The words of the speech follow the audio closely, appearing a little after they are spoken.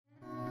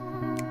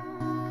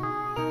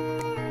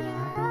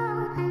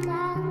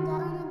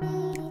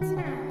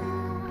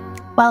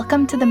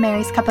Welcome to the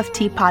Mary's Cup of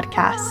Tea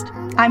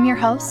podcast. I'm your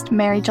host,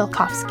 Mary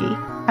Jelkovsky.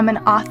 I'm an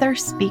author,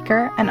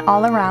 speaker, and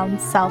all-around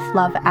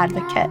self-love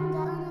advocate.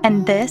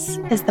 And this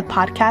is the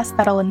podcast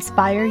that'll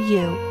inspire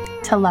you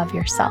to love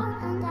yourself.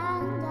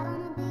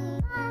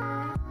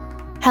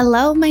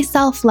 Hello, my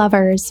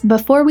self-lovers.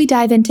 Before we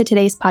dive into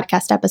today's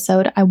podcast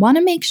episode, I want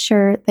to make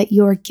sure that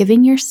you're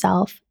giving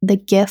yourself the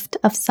gift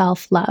of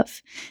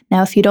self-love.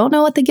 Now, if you don't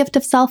know what the gift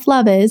of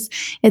self-love is,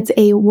 it's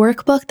a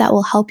workbook that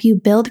will help you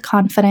build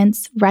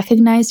confidence,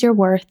 recognize your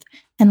worth,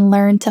 and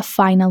learn to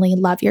finally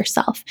love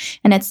yourself.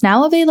 And it's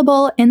now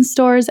available in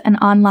stores and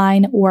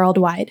online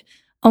worldwide.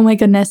 Oh my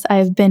goodness,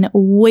 I've been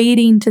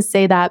waiting to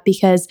say that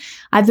because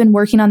I've been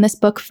working on this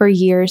book for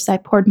years. I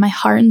poured my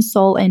heart and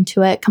soul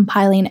into it,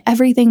 compiling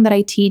everything that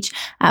I teach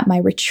at my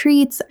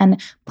retreats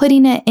and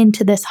putting it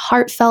into this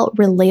heartfelt,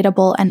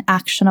 relatable, and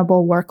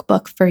actionable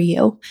workbook for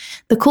you.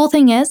 The cool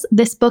thing is,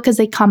 this book is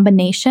a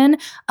combination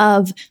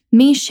of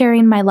me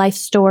sharing my life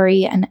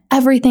story and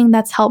everything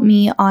that's helped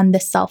me on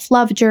this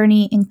self-love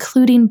journey,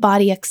 including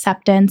body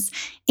acceptance.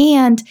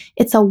 And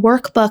it's a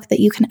workbook that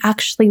you can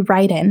actually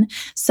write in.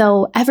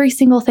 So every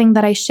single thing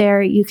that I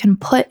share, you can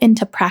put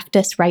into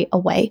practice right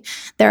away.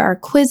 There are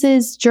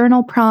quizzes,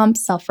 journal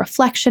prompts,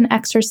 self-reflection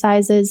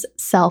exercises,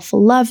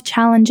 self-love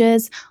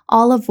challenges,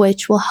 all of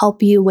which will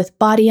help you with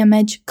body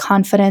image,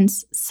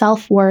 confidence,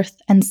 self-worth,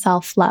 and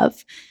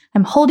self-love.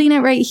 I'm holding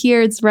it right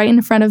here. It's right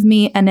in front of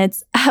me and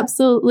it's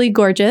absolutely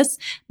gorgeous.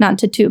 Not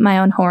to toot my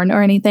own horn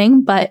or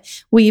anything, but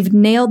we've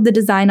nailed the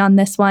design on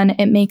this one.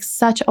 It makes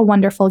such a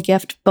wonderful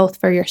gift, both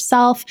for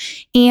yourself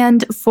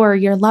and for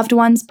your loved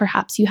ones.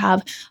 Perhaps you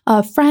have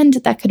a friend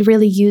that could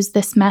really use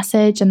this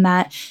message and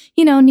that,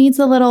 needs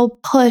a little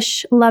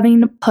push,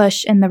 loving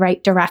push in the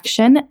right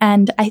direction.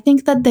 And I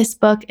think that this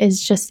book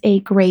is just a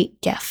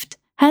great gift.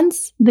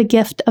 Hence, the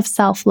gift of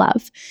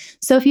self-love.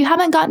 So if you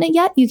haven't gotten it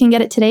yet, you can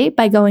get it today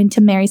by going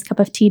to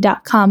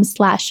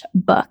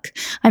maryscupoftee.com/book.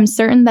 I'm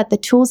certain that the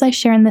tools I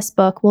share in this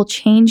book will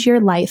change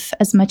your life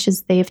as much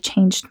as they've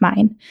changed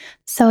mine.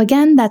 So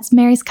again, that's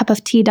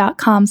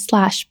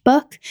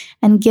maryscupoftee.com/book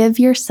and give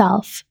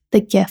yourself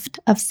the gift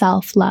of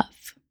self-love.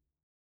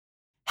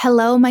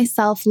 Hello, my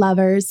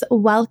self-lovers.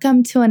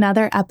 Welcome to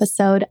another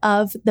episode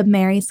of the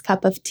Mary's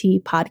Cup of Tea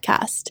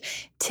podcast.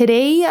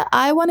 Today,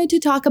 I wanted to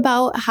talk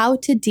about how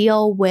to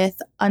deal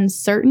with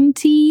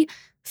uncertainty,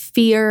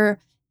 fear,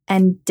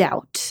 and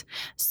doubt.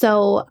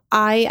 So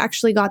I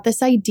actually got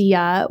this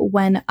idea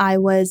when I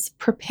was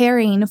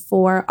preparing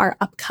for our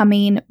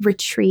upcoming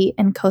retreat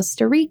in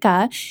Costa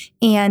Rica,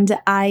 and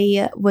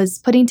I was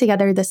putting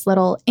together this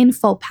little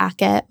info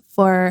packet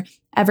for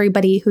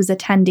everybody who's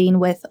attending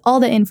with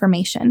all the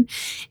information.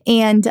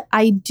 And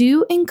I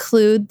do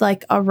include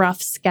like a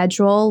rough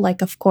schedule,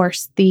 like of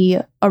course the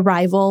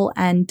arrival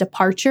and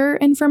departure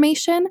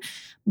information,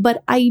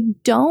 but I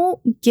don't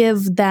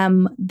give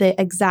them the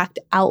exact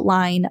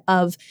outline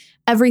of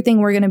everything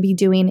we're going to be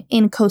doing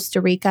in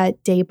Costa Rica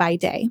day by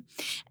day.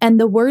 And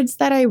the words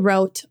that I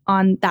wrote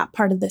on that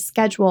part of the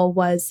schedule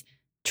was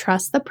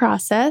trust the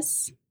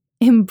process,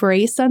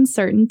 embrace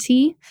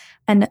uncertainty,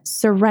 and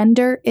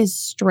surrender is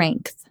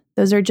strength.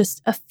 Those are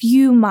just a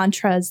few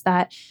mantras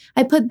that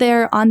I put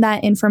there on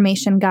that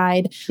information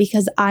guide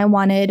because I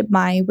wanted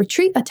my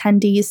retreat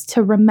attendees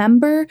to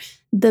remember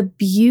the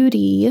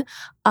beauty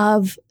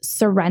of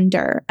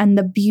surrender and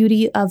the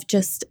beauty of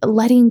just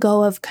letting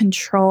go of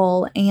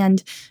control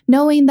and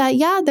knowing that,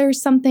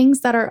 there's some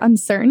things that are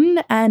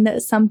uncertain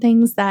and some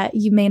things that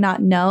you may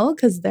not know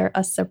because they're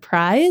a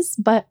surprise,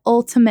 but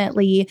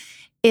ultimately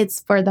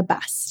it's for the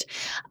best.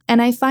 And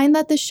I find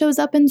that this shows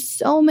up in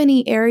so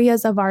many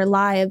areas of our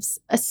lives,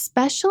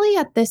 especially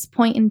at this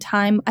point in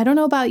time. I don't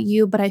know about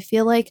you, but I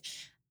feel like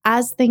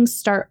as things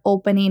start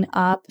opening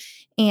up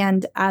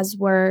and as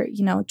we're,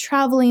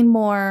 traveling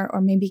more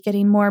or maybe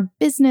getting more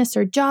business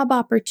or job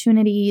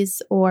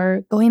opportunities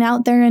or going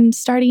out there and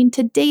starting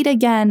to date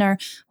again or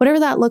whatever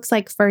that looks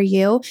like for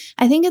you,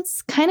 I think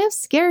it's kind of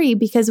scary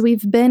because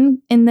we've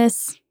been in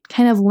this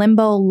kind of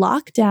limbo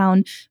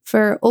lockdown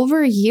for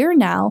over a year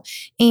now.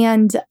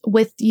 And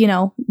with,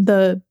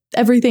 the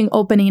everything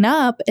opening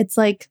up, it's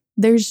like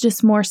there's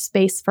just more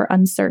space for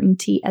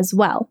uncertainty as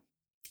well.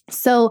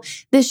 So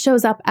this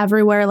shows up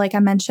everywhere. Like I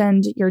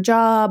mentioned, your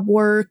job,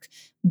 work,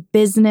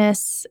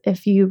 business.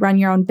 If you run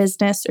your own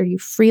business or you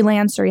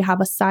freelance or you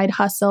have a side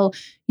hustle,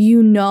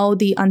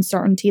 the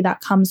uncertainty that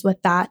comes with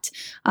that,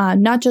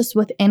 not just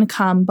with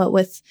income, but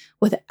with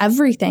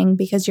everything,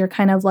 because you're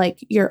kind of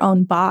like your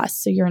own boss.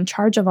 So you're in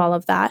charge of all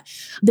of that.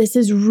 This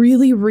is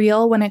really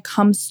real when it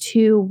comes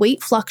to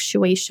weight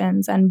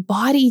fluctuations and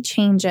body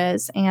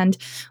changes. And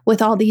with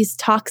all these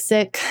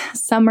toxic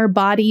summer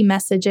body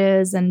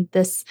messages and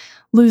this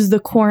lose the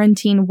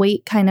quarantine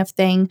weight kind of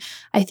thing,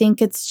 I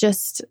think it's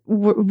just,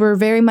 we're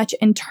very much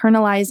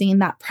internalizing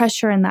that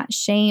pressure and that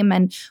shame.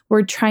 And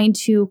we're trying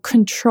to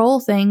control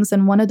things.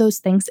 And one of those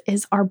things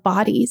is our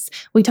bodies.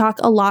 We talk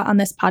a lot on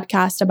this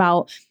podcast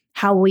about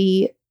how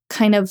we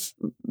kind of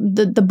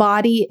the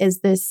body is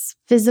this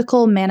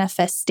physical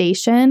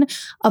manifestation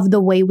of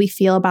the way we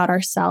feel about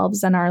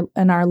ourselves and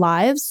our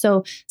lives.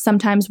 So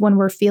sometimes when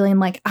we're feeling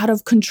like out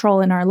of control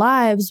in our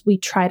lives, we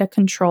try to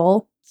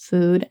control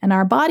food and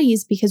our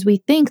bodies because we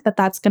think that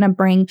that's going to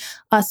bring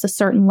us a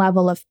certain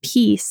level of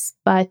peace,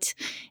 but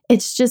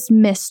it's just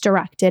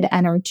misdirected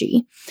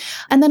energy.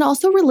 And then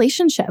also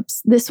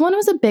relationships. This one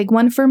was a big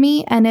one for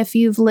me. And if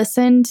you've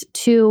listened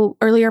to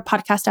earlier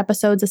podcast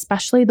episodes,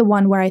 especially the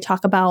one where I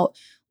talk about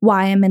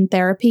why I'm in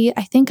therapy,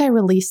 I think I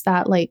released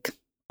that like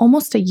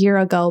almost a year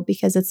ago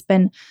because it's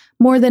been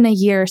more than a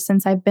year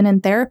since I've been in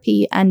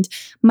therapy. And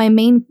my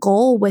main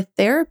goal with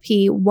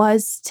therapy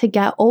was to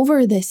get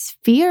over this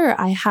fear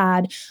I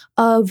had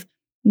of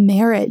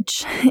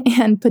marriage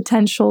and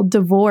potential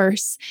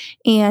divorce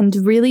and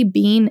really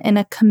being in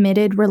a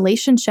committed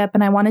relationship.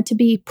 And I wanted to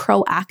be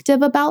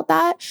proactive about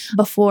that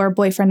before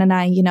boyfriend and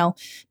I,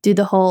 do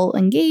the whole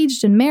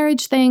engaged and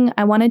marriage thing.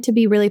 I wanted to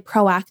be really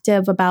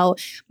proactive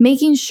about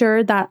making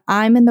sure that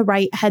I'm in the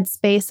right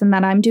headspace and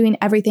that I'm doing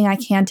everything I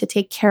can to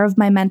take care of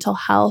my mental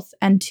health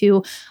and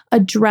to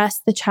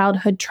address the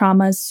childhood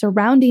traumas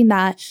surrounding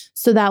that.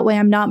 So that way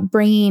I'm not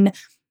bringing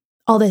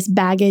all this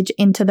baggage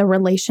into the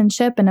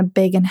relationship in a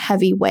big and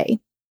heavy way.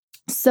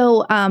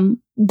 So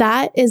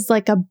that is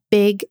like a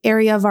big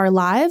area of our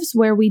lives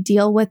where we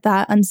deal with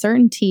that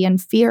uncertainty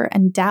and fear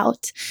and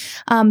doubt.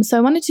 So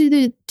I wanted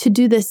to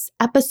do this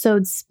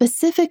episode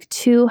specific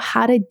to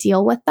how to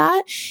deal with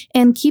that.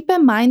 And keep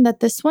in mind that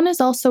this one is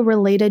also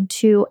related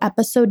to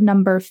episode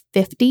number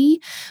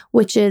 50,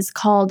 which is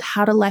called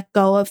How to Let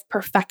Go of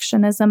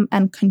Perfectionism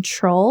and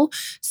Control.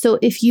 So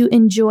if you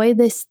enjoy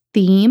this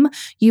theme,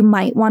 you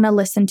might want to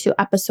listen to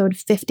episode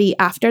 50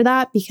 after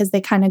that because they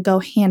kind of go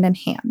hand in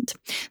hand.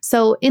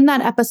 So in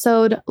that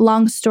episode,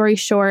 long story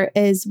short,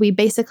 is we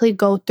basically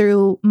go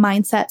through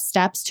mindset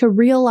steps to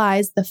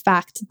realize the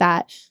fact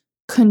that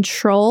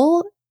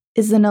control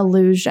is an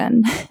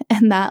illusion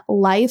and that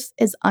life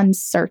is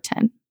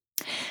uncertain.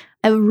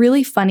 I have a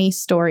really funny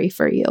story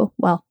for you.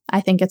 Well, I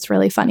think it's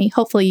really funny.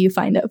 Hopefully you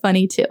find it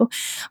funny too.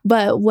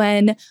 But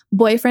when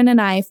boyfriend and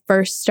I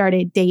first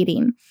started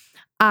dating,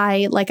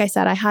 like I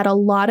said, I had a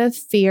lot of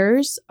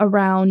fears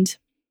around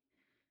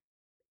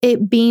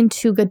it being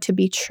too good to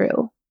be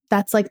true.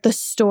 That's like the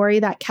story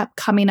that kept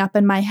coming up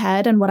in my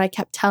head. And what I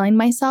kept telling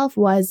myself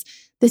was,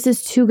 this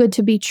is too good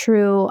to be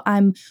true.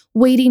 I'm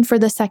waiting for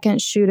the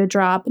second shoe to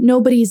drop.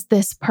 Nobody's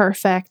this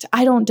perfect.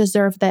 I don't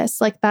deserve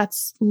this. Like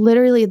that's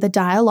literally the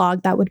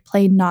dialogue that would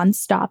play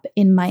nonstop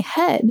in my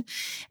head.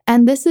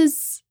 And this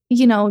is,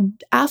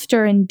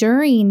 after and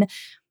during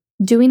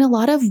doing a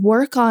lot of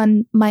work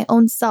on my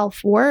own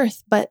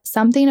self-worth, but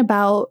something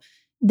about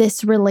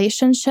this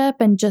relationship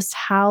and just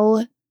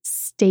how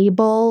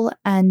stable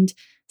and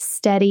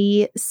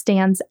steady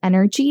Stan's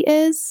energy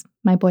is.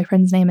 My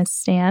boyfriend's name is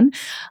Stan.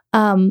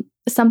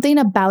 Something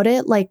about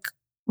it like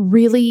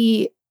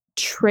really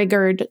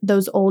triggered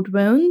those old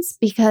wounds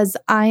because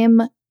I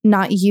am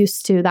not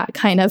used to that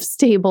kind of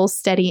stable,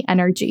 steady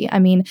energy. I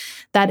mean,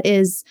 that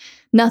is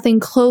nothing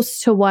close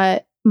to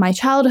what my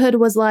childhood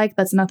was like.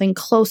 That's nothing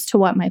close to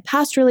what my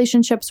past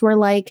relationships were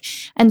like.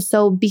 And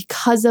so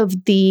because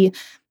of the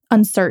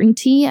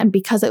uncertainty and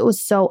because it was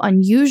so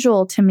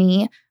unusual to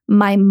me,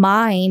 my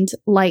mind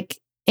like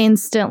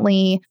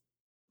instantly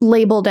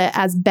labeled it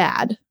as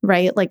bad,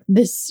 right? Like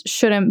this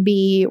shouldn't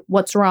be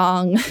what's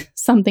wrong.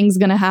 Something's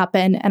going to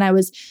happen. And I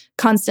was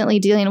constantly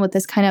dealing with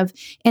this kind of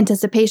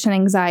anticipation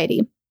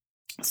anxiety.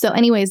 So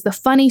anyways, the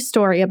funny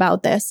story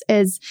about this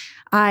is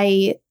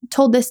I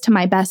told this to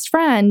my best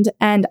friend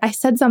and I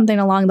said something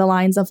along the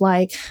lines of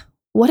like,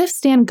 what if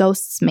Stan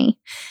ghosts me?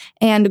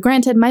 And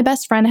granted, my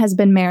best friend has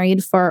been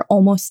married for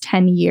almost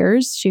 10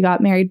 years. She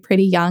got married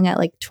pretty young at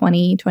like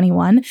 20,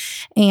 21,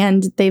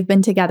 and they've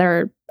been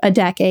together a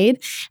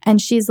decade. And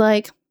she's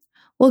like,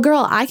 well,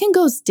 girl, I can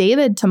ghost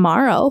David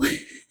tomorrow.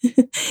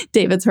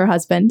 David's her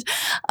husband.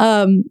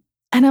 And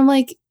I'm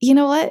like, you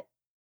know what?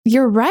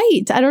 You're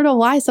right. I don't know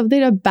why.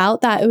 Something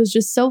about that. It was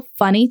just so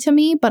funny to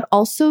me, but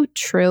also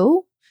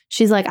true.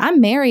 She's like, I'm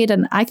married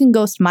and I can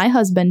ghost my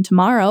husband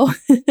tomorrow.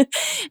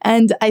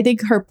 And I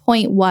think her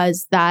point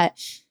was that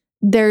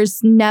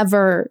there's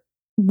never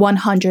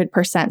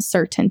 100%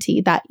 certainty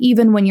that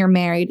even when you're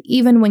married,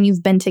 even when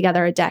you've been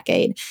together a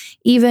decade,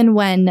 even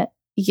when,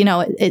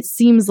 it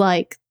seems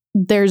like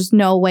there's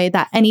no way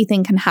that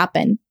anything can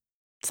happen,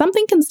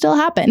 something can still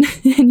happen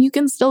and you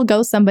can still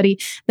ghost somebody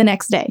the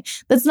next day.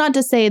 That's not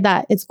to say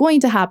that it's going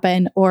to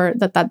happen or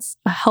that that's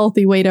a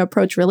healthy way to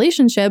approach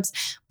relationships,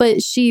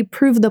 but she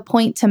proved the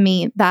point to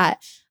me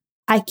that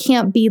I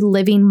can't be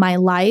living my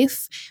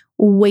life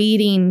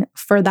waiting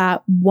for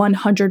that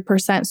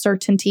 100%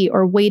 certainty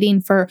or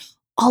waiting for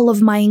all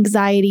of my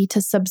anxiety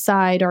to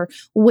subside or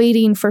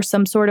waiting for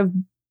some sort of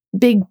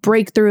big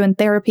breakthrough in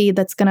therapy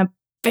that's going to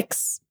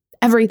fix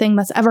everything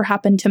that's ever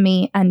happened to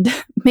me and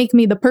make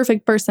me the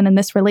perfect person in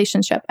this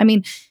relationship. I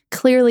mean,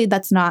 clearly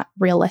that's not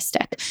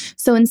realistic.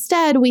 So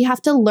instead, we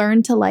have to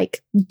learn to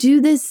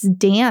do this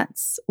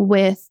dance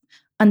with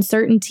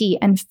uncertainty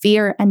and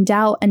fear and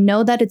doubt and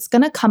know that it's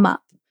going to come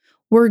up.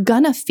 we're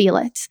gonna feel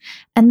it,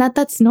 and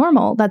that's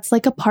normal. That's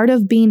like a part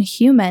of being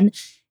human.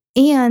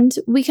 And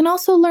we can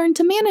also learn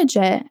to manage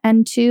it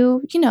and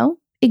to,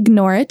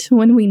 ignore it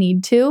when we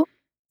need to.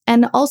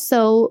 And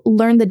also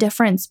learn the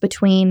difference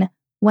between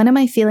when am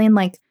I feeling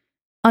like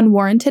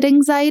unwarranted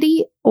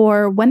anxiety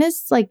or when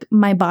is like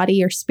my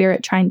body or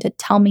spirit trying to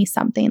tell me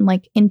something,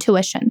 like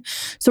intuition.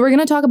 So we're going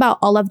to talk about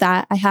all of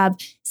that. I have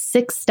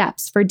 6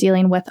 steps for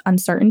dealing with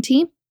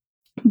uncertainty.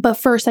 But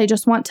first, I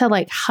just want to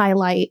like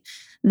highlight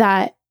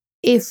that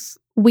if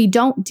we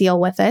don't deal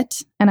with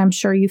it, and I'm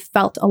sure you've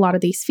felt a lot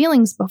of these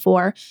feelings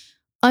before,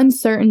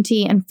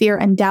 uncertainty and fear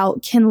and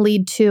doubt can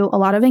lead to a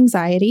lot of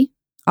anxiety,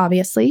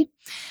 obviously.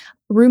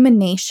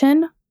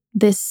 Rumination,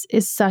 this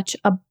is such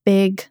a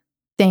big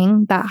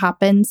thing that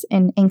happens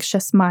in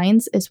anxious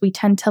minds, is we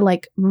tend to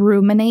like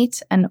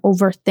ruminate and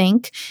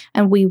overthink,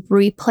 and we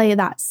replay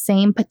that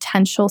same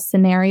potential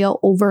scenario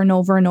over and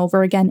over and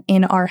over again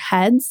in our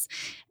heads,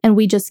 and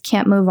we just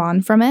can't move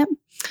on from it.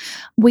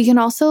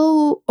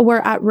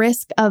 We're at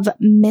risk of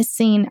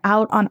missing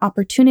out on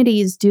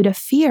opportunities due to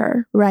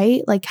fear,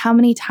 right? Like how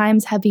many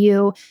times have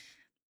you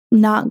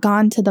not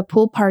gone to the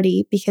pool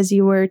party because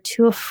you were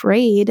too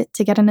afraid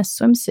to get in a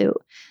swimsuit?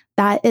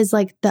 That is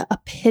like the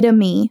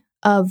epitome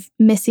of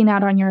missing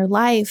out on your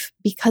life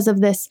because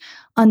of this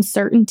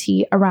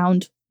uncertainty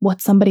around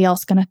what's somebody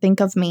else going to think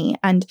of me,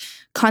 and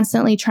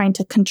constantly trying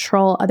to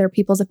control other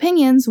people's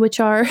opinions, which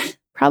are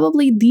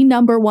probably the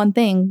number one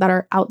thing that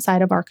are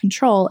outside of our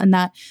control and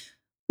that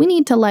we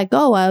need to let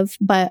go of,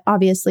 but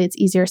obviously it's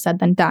easier said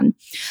than done.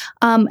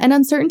 And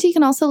uncertainty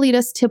can also lead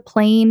us to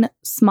playing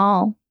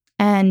small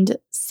and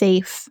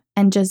safe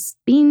and just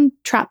being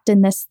trapped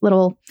in this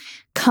little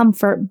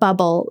comfort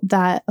bubble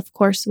that, of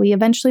course, we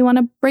eventually want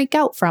to break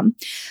out from.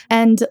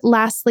 And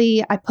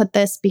lastly, I put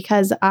this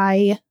because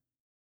I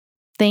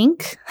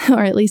think,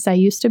 or at least I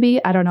used to be,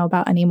 I don't know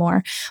about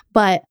anymore,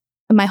 but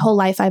my whole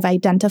life I've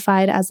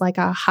identified as like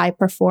a high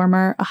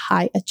performer, a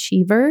high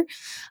achiever.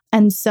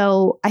 And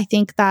so I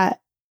think that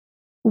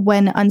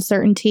when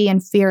uncertainty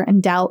and fear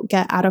and doubt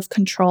get out of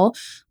control,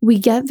 we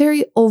get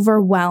very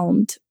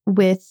overwhelmed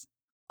with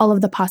all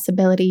of the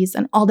possibilities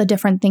and all the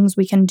different things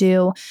we can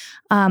do.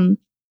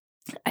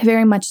 I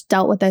very much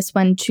dealt with this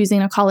when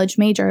choosing a college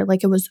major.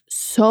 Like it was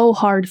so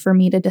hard for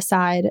me to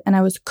decide, and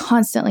I was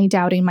constantly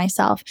doubting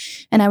myself,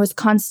 and I was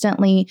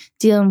constantly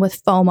dealing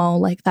with FOMO,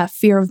 like that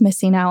fear of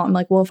missing out. I'm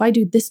like, well, if I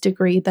do this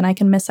degree, then I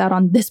can miss out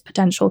on this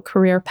potential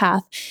career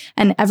path.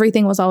 And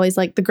everything was always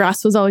like the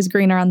grass was always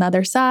greener on the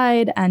other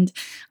side, and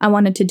I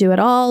wanted to do it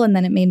all. And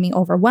then it made me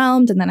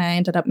overwhelmed. And then I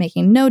ended up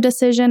making no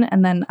decision.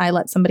 And then I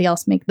let somebody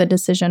else make the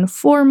decision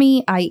for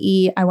me,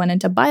 i.e., I went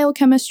into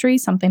biochemistry,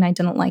 something I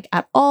didn't like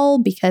at all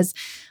because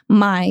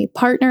my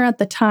partner at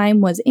the time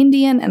was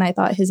Indian, and I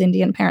thought his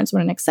Indian parents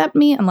wouldn't accept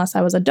me unless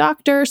I was a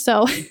doctor.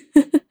 So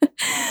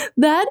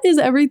that is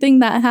everything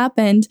that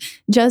happened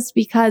just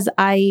because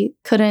I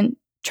couldn't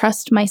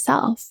trust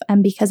myself,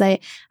 and because I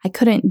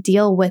couldn't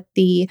deal with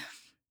the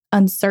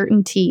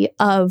uncertainty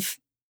of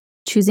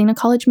choosing a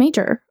college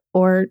major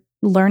or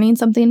learning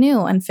something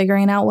new and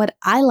figuring out what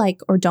I like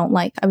or don't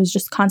like. I was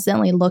just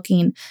constantly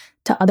looking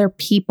to other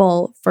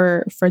people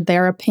for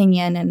their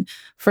opinion and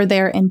for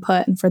their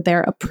input and for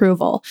their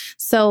approval.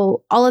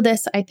 So all of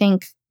this, I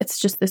think it's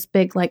just this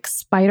big like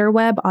spider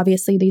web.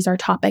 Obviously, these are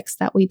topics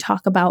that we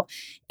talk about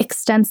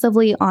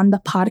extensively on the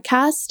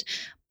podcast,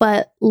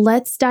 but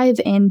let's dive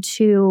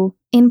into,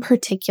 in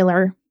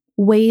particular,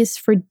 ways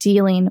for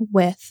dealing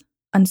with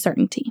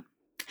uncertainty.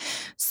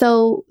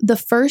 So the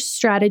first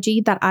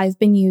strategy that I've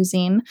been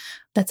using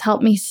that's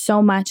helped me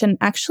so much, and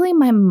actually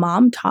my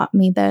mom taught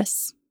me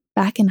this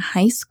back in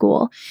high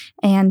school,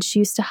 and she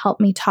used to help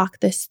me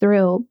talk this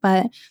through,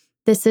 but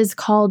this is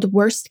called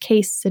worst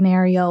case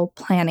scenario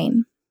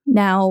planning.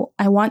 Now,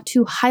 I want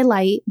to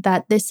highlight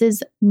that this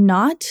is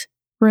not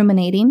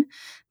ruminating.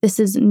 This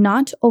is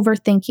not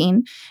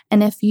overthinking.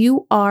 And if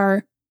you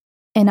are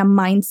in a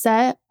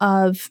mindset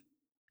of,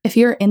 if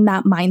you're in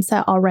that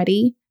mindset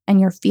already, and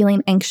you're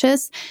feeling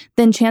anxious,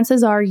 then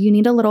chances are you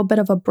need a little bit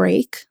of a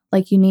break.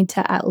 Like you need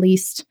to at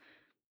least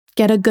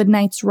get a good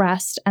night's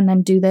rest and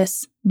then do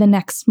this the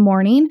next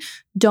morning.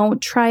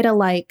 Don't try to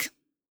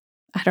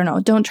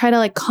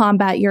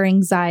combat your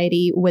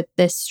anxiety with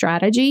this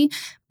strategy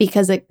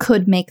because it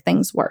could make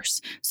things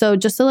worse. So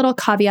just a little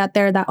caveat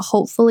there that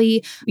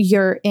hopefully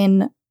you're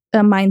in a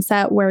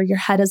mindset where your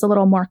head is a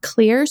little more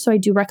clear. So I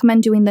do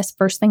recommend doing this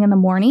first thing in the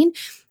morning.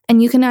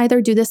 And you can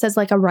either do this as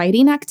like a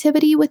writing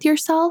activity with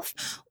yourself,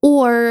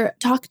 or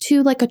talk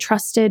to like a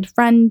trusted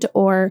friend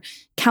or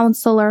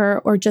counselor,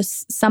 or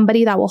just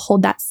somebody that will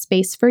hold that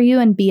space for you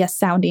and be a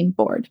sounding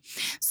board.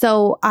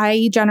 So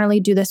I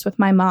generally do this with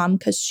my mom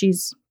because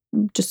she's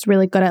just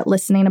really good at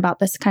listening about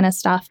this kind of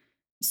stuff.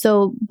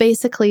 So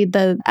basically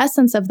the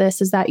essence of this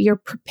is that you're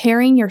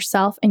preparing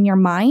yourself in your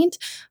mind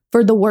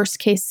for the worst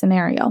case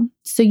scenario.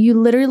 So you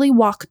literally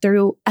walk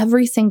through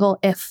every single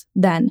if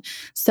then.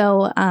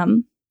 So,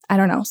 I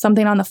don't know,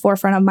 something on the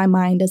forefront of my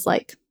mind is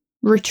like,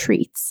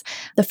 retreats.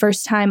 The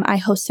first time I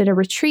hosted a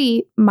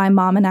retreat, my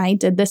mom and I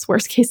did this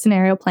worst case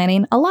scenario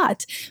planning a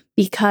lot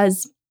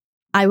because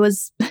I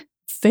was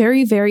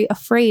very, very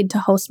afraid to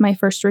host my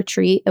first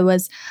retreat. It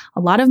was a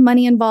lot of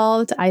money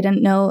involved. I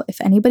didn't know if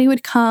anybody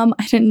would come.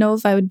 I didn't know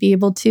if I would be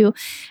able to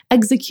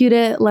execute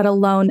it, let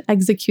alone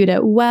execute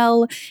it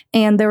well.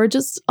 And there were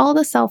just all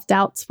the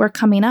self-doubts were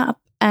coming up.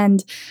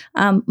 And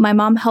my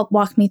mom helped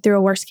walk me through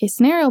a worst case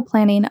scenario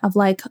planning of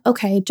like,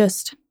 okay,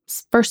 just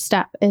first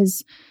step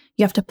is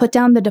you have to put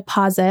down the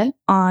deposit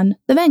on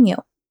the venue.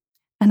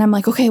 And I'm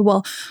like, okay,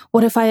 well,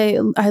 what if I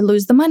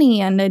lose the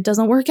money and it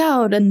doesn't work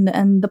out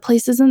and the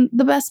place isn't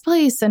the best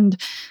place and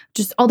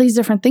just all these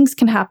different things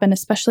can happen,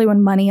 especially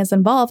when money is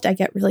involved. I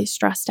get really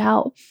stressed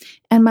out.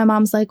 And my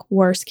mom's like,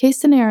 worst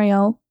case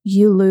scenario,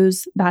 you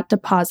lose that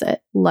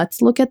deposit.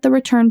 Let's look at the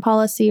return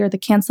policy or the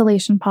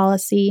cancellation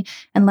policy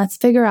and let's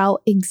figure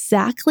out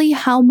exactly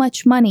how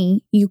much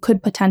money you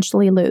could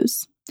potentially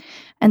lose.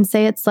 And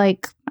say it's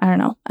like, I don't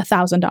know,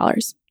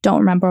 $1,000. Don't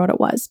remember what it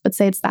was, but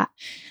say it's that.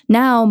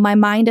 Now my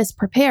mind is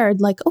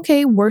prepared like,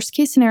 okay, worst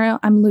case scenario,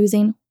 I'm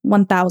losing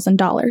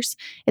 $1,000.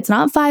 It's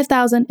not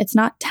 5,000, it's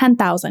not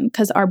 10,000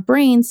 because our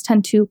brains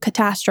tend to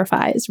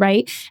catastrophize,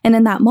 right? And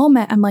in that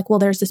moment, I'm like, well,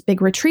 there's this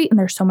big retreat and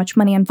there's so much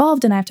money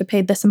involved and I have to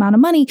pay this amount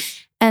of money.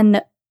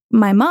 And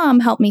my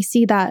mom helped me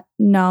see that,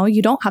 no,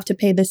 you don't have to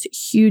pay this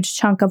huge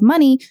chunk of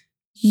money.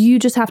 You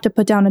just have to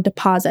put down a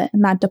deposit.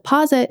 And that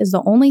deposit is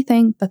the only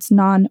thing that's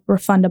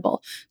non-refundable.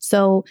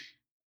 So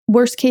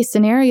worst case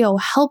scenario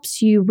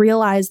helps you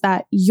realize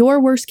that your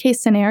worst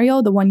case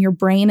scenario, the one your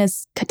brain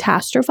is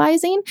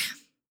catastrophizing,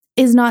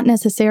 is not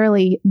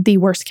necessarily the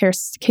worst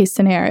case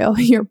scenario.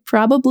 You're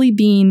probably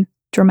being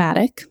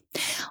dramatic.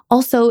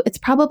 Also, it's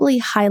probably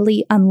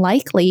highly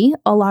unlikely.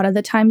 A lot of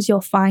the times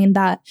you'll find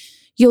that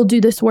you'll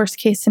do this worst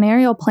case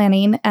scenario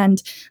planning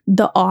and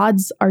the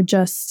odds are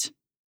just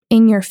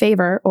in your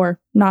favor or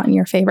not in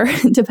your favor,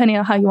 depending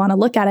on how you want to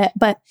look at it.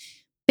 But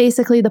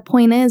basically the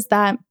point is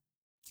that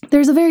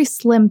there's a very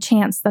slim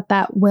chance that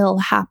that will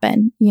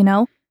happen, you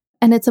know?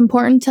 And it's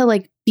important to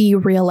like be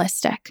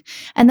realistic.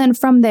 And then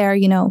from there,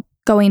 you know,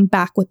 going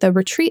back with the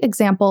retreat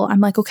example, I'm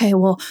like, okay,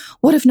 well,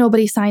 what if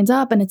nobody signs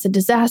up and it's a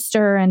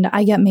disaster and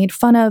I get made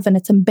fun of and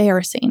it's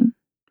embarrassing,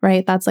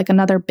 right? That's like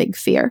another big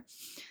fear.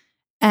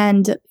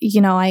 And,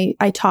 you know, I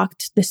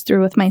talked this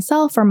through with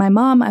myself or my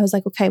mom. I was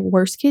like, okay,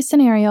 worst case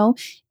scenario,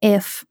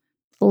 if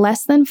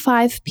less than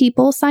 5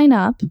 people sign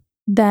up,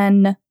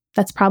 then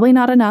that's probably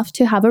not enough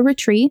to have a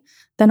retreat.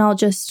 Then I'll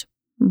just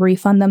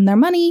refund them their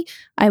money.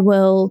 I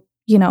will,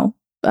 you know,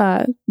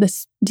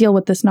 deal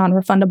with this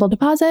non-refundable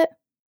deposit.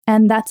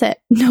 And that's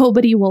it.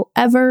 Nobody will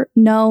ever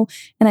know.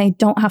 And I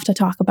don't have to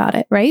talk about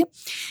it, right?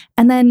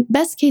 And then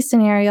best case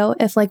scenario,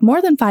 if like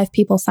more than 5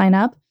 people sign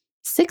up,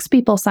 6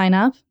 people sign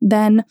up,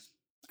 then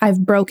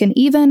I've broken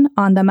even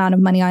on the amount of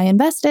money I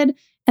invested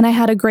and I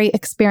had a great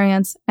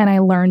experience and I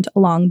learned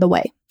along the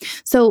way.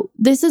 So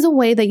this is a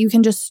way that you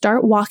can just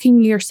start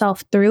walking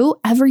yourself through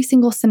every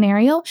single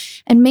scenario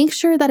and make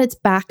sure that it's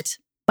backed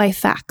by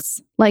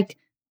facts. Like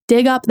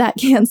dig up that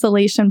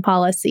cancellation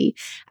policy.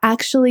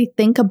 Actually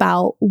think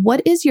about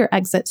what is your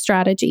exit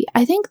strategy.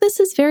 I think this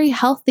is very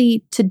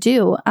healthy to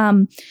do.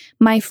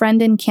 My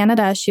friend in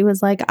Canada, she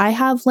was like, I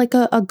have like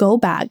a go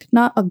bag,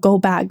 not a go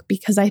bag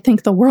because I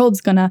think the world's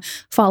gonna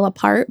fall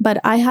apart, but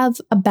I have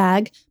a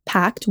bag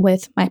packed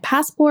with my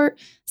passport,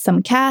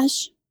 some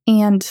cash,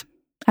 and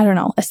I don't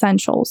know,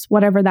 essentials,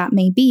 whatever that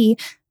may be,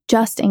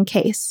 just in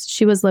case.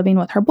 She was living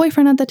with her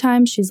boyfriend at the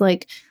time. She's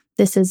like,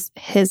 this is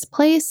his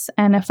place.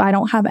 And if I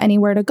don't have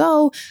anywhere to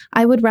go,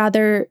 I would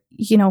rather,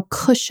 you know,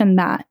 cushion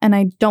that. And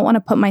I don't want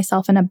to put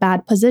myself in a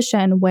bad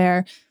position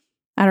where,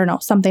 I don't know,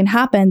 something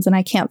happens and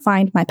I can't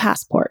find my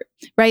passport,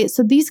 right?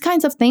 So these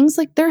kinds of things,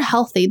 like they're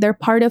healthy. They're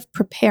part of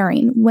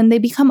preparing. When they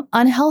become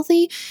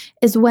unhealthy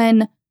is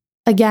when,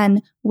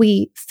 again,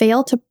 we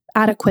fail to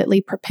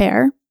adequately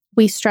prepare.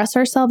 We stress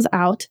ourselves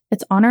out.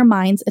 It's on our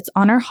minds. It's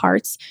on our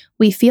hearts.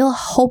 We feel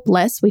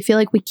hopeless. We feel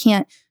like we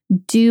can't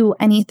do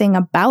anything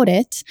about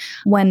it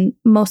when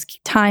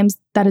most times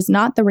that is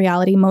not the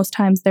reality. Most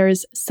times there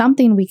is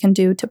something we can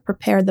do to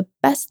prepare the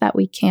best that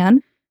we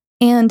can.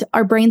 And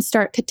our brains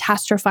start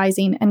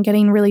catastrophizing and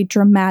getting really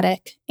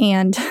dramatic.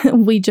 And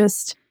we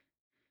just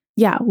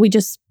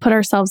put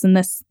ourselves in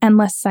this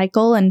endless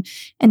cycle and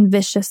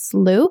vicious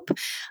loop.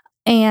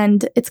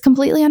 And it's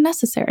completely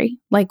unnecessary.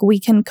 Like we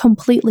can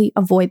completely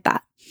avoid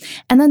that.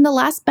 And then the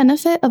last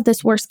benefit of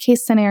this worst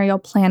case scenario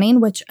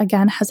planning, which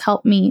again has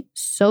helped me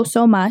so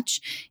much.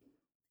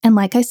 And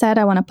like I said,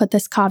 I want to put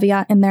this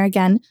caveat in there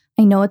again.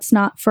 I know it's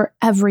not for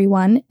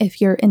everyone.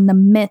 If you're in the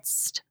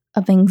midst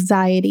of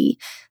anxiety,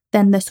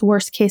 then this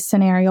worst case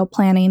scenario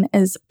planning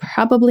is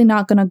probably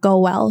not going to go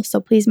well. So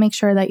please make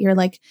sure that you're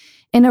like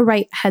in a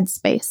right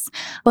headspace.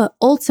 But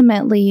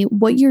ultimately,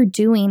 what you're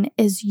doing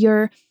is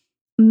you're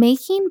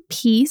making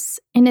peace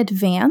in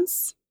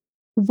advance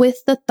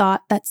with the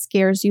thought that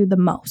scares you the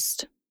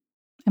most.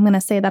 I'm going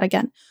to say that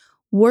again.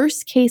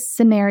 Worst case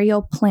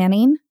scenario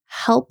planning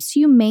helps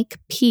you make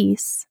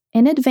peace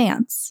in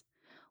advance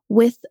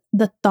with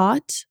the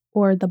thought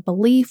or the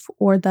belief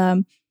or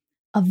the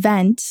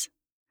event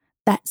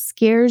that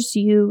scares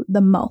you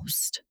the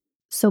most.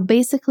 So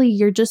basically,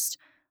 you're just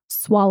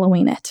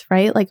swallowing it,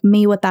 right? Like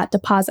me with that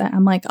deposit.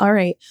 I'm like, all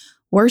right,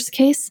 worst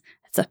case,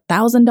 it's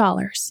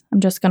 $1,000. I'm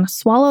just going to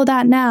swallow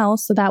that now.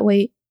 So that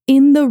way,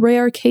 in the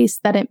rare case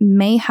that it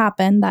may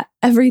happen, that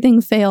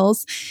everything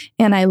fails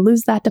and I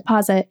lose that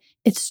deposit,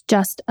 it's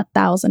just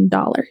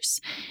 $1,000.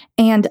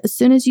 And as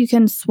soon as you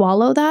can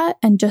swallow that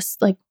and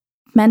just like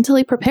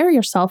mentally prepare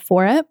yourself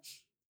for it,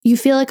 you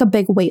feel like a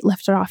big weight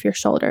lifted off your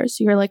shoulders.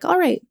 You're like, all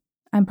right,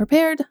 I'm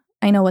prepared.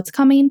 I know what's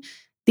coming.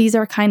 These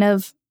are kind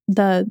of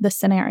the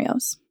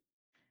scenarios.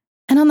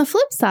 And on the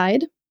flip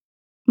side,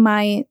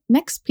 my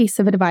next piece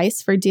of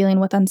advice for dealing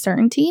with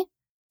uncertainty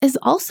is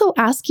also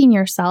asking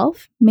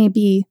yourself,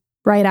 maybe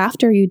right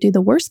after you do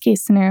the worst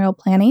case scenario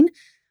planning,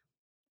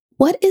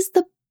 what is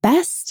the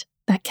best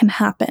that can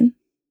happen?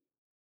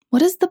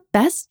 What is the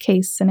best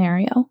case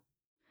scenario?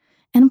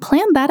 And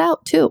plan that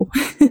out too.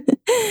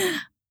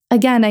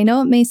 Again, I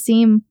know it may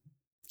seem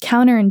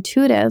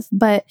counterintuitive,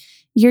 but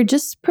you're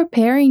just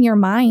preparing your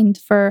mind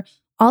for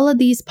all of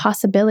these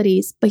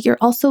possibilities, but you're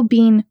also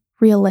being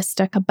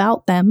realistic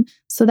about them.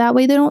 So that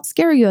way they don't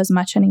scare you as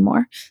much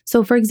anymore.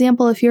 So for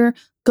example, if you're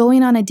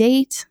going on a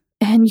date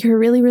and you're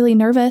really, really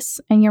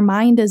nervous and your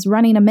mind is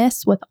running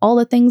amiss with all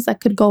the things that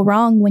could go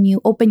wrong when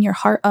you open your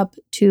heart up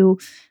to,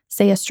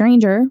 say, a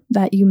stranger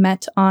that you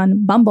met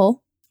on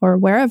Bumble or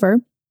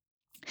wherever,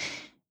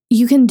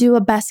 you can do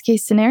a best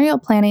case scenario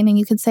planning and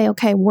you can say,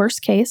 okay,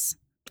 worst case,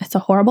 it's a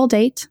horrible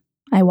date.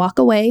 I walk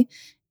away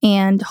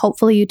and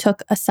hopefully you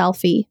took a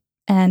selfie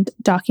and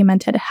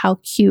documented how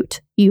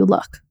cute you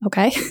look.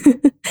 Okay.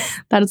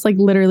 That is like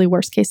literally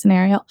worst case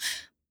scenario.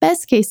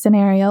 Best case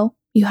scenario,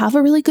 you have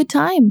a really good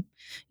time.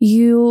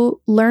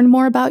 You learn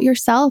more about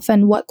yourself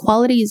and what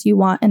qualities you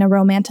want in a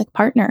romantic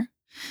partner.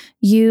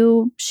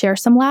 You share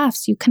some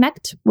laughs. You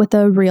connect with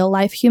a real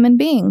life human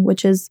being,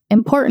 which is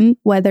important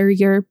whether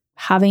you're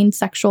having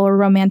sexual or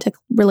romantic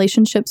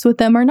relationships with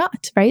them or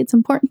not, right? It's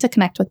important to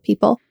connect with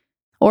people.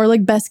 Or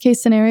like best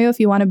case scenario, if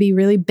you want to be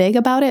really big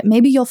about it,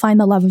 maybe you'll find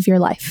the love of your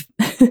life.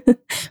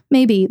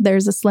 Maybe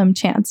there's a slim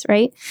chance,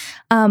 right?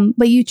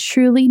 But you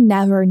truly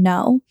never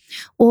know.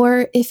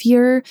 Or if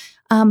you're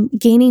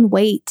gaining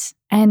weight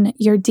and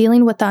you're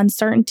dealing with the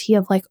uncertainty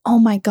of like, oh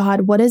my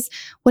God, what is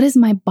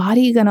my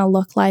body going to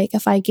look like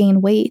if I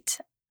gain weight?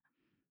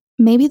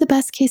 Maybe the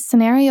best case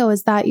scenario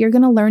is that you're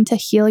going to learn to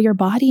heal your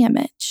body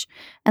image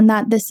and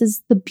that this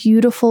is the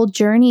beautiful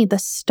journey, the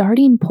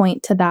starting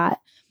point to that.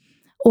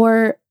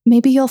 Or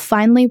maybe you'll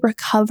finally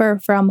recover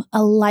from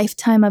a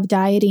lifetime of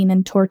dieting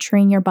and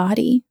torturing your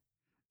body.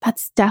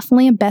 That's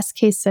definitely a best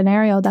case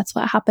scenario. That's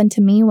what happened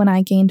to me when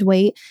I gained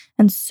weight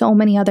and so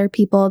many other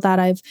people that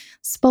I've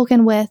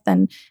spoken with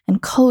and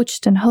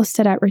coached and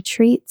hosted at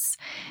retreats.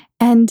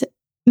 And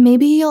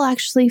maybe you'll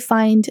actually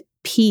find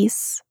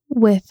peace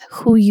with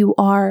who you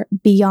are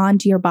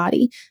beyond your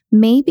body.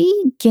 Maybe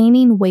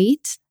gaining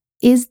weight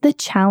is the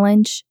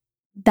challenge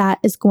that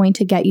is going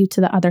to get you to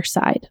the other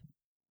side.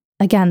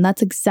 Again,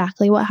 that's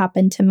exactly what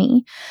happened to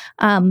me.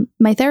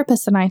 My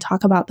therapist and I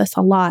talk about this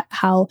a lot,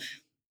 how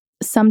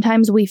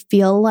sometimes we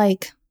feel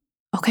like,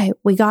 okay,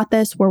 we got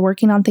this. We're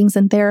working on things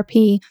in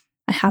therapy.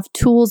 I have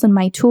tools in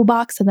my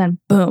toolbox. And then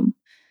boom,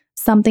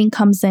 something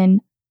comes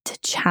in to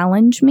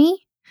challenge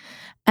me.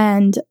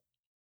 And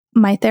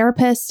my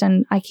therapist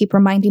and I keep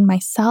reminding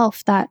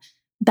myself that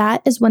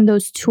is when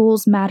those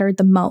tools matter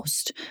the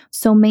most.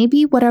 So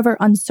maybe whatever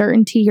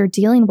uncertainty you're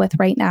dealing with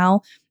right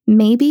now,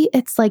 maybe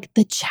it's like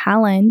the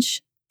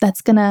challenge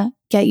that's going to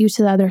get you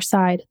to the other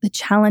side, the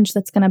challenge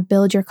that's going to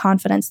build your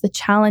confidence, the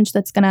challenge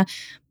that's going to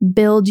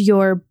build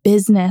your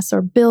business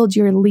or build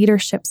your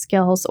leadership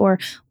skills or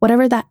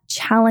whatever that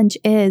challenge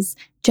is.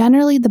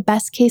 Generally, the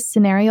best case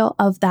scenario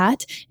of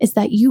that is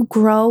that you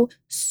grow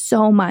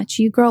so much.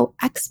 You grow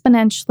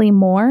exponentially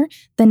more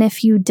than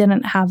if you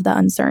didn't have the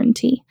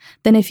uncertainty,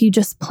 than if you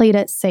just played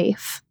it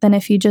safe, than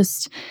if you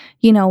just,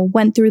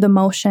 went through the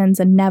motions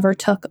and never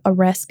took a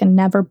risk and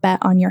never bet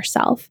on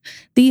yourself.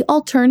 The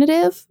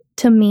alternative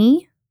to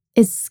me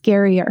is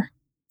scarier.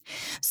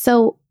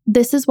 So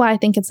this is why I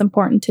think it's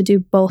important to do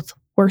both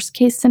worst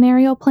case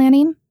scenario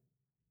planning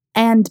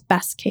and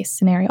best case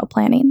scenario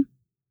planning.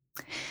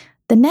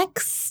 The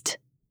next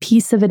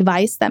piece of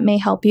advice that may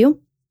help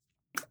you,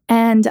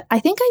 and I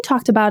think I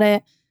talked about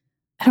it,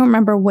 I don't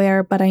remember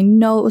where, but I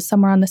know it was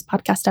somewhere on this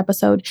podcast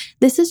episode.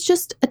 This is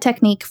just a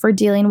technique for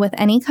dealing with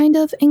any kind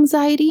of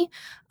anxiety.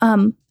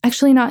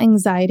 Actually, not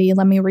anxiety.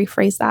 Let me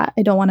rephrase that.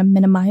 I don't want to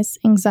minimize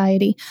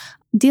anxiety.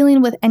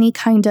 Dealing with any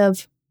kind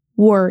of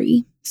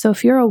worry. So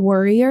if you're a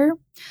worrier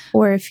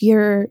or if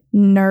you're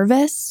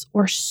nervous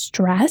or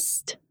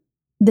stressed,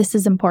 this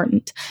is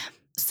important.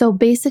 So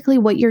basically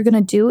what you're going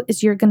to do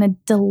is you're going to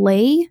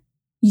delay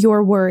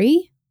your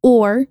worry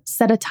or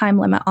set a time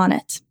limit on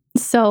it.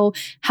 So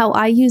how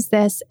I use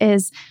this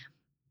is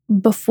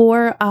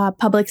before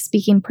public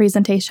speaking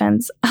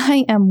presentations,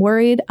 I am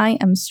worried, I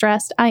am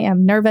stressed, I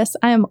am nervous,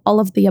 I am all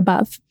of the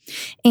above.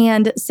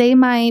 And say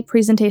my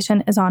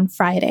presentation is on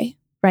Friday,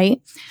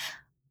 right?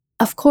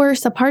 Of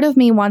course, a part of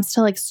me wants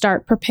to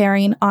start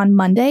preparing on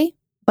Monday,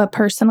 but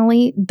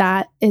personally,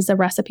 that is a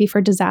recipe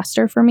for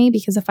disaster for me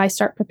because if I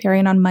start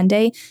preparing on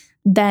Monday,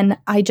 then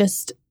I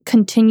just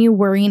continue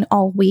worrying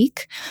all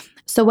week.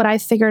 So what I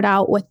figured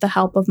out with the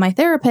help of my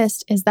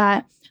therapist is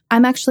that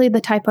I'm actually the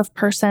type of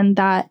person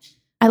that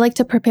I like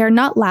to prepare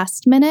not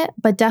last minute,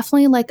 but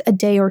definitely a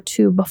day or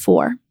two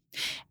before.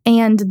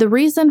 And the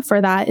reason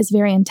for that is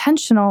very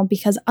intentional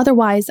because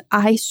otherwise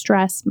I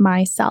stress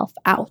myself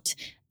out.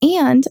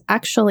 And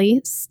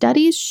actually,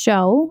 studies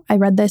show, I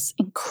read this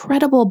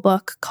incredible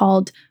book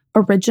called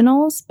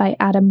Originals by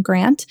Adam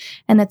Grant,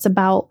 and it's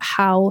about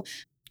how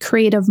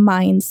creative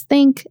minds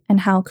think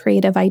and how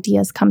creative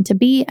ideas come to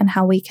be and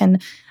how we can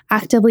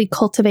actively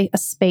cultivate a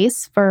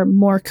space for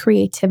more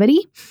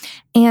creativity.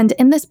 And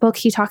in this book,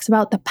 he talks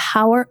about the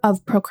power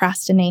of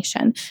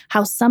procrastination,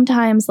 how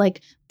sometimes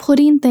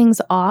putting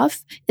things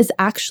off is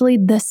actually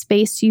the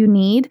space you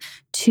need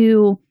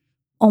to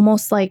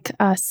almost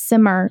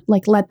simmer,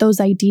 let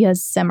those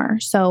ideas simmer.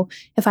 So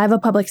if I have a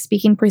public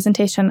speaking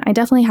presentation, I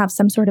definitely have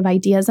some sort of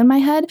ideas in my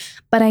head,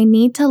 but I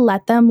need to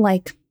let them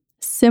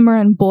simmer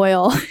and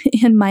boil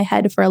in my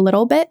head for a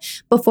little bit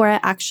before I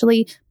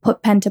actually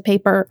put pen to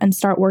paper and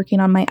start working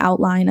on my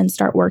outline and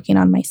start working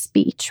on my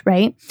speech,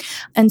 right?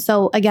 And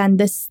so again,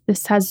 this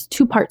has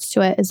two parts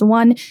to it. Is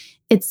one,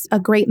 it's a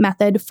great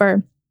method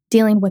for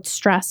dealing with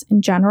stress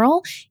in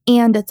general.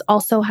 And it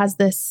also has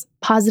this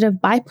positive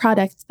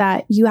byproduct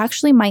that you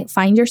actually might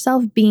find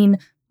yourself being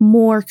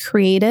more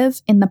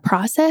creative in the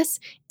process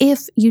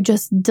if you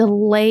just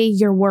delay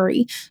your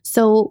worry.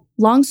 So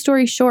long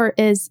story short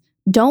is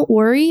don't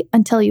worry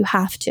until you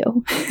have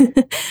to,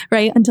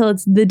 right? Until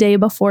it's the day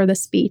before the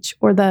speech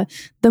or the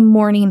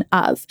morning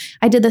of.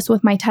 I did this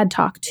with my TED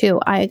Talk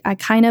too. I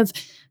kind of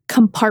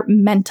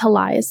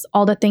compartmentalize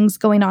all the things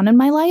going on in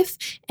my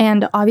life.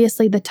 And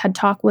obviously the TED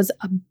Talk was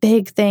a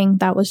big thing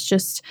that was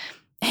just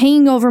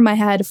hanging over my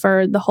head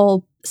for the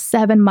whole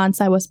 7 months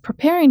I was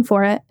preparing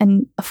for it.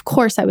 And of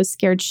course I was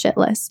scared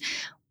shitless,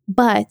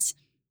 but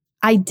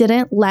I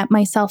didn't let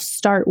myself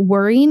start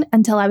worrying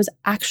until I was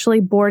actually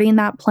boarding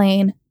that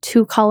plane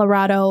to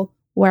Colorado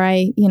where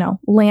I,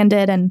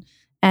 landed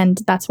and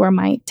that's where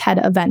my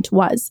TED event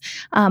was.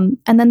 And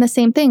then the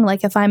same thing,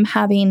 if I'm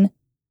having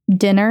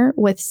dinner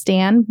with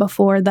Stan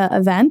before the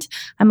event,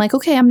 I'm like,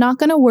 okay, I'm not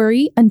going to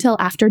worry until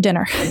after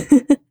dinner.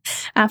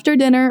 After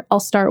dinner, I'll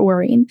start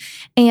worrying.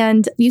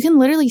 And you can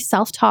literally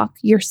self-talk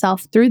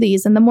yourself through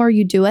these. And the more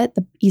you do it,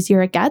 the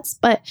easier it gets.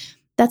 But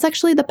that's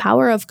actually the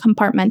power of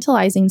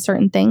compartmentalizing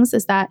certain things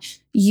is that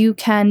you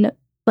can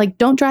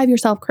don't drive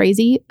yourself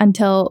crazy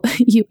until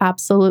you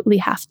absolutely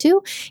have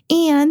to.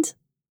 And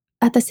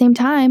at the same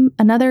time,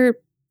 another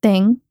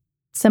thing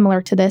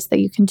similar to this that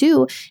you can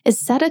do is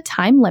set a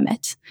time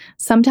limit.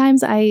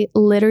 Sometimes I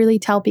literally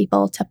tell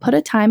people to put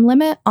a time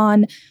limit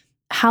on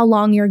how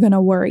long you're going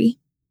to worry.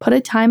 Put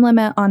a time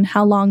limit on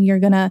how long you're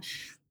going to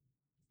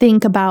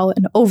think about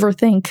and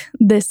overthink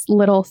this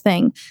little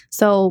thing.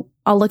 So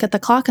I'll look at the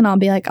clock and I'll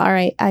be like, all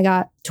right, I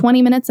got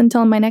 20 minutes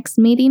until my next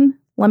meeting.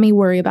 Let me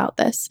worry about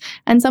this.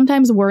 And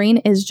sometimes worrying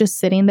is just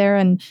sitting there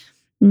and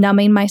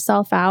numbing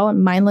myself out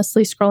and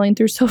mindlessly scrolling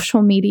through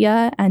social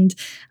media and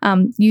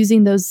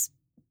using those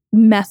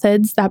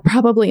methods that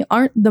probably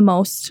aren't the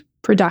most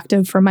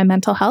productive for my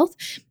mental health.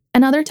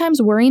 And other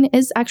times worrying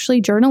is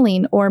actually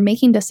journaling or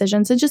making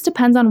decisions. It just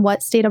depends on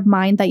what state of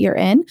mind that you're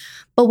in.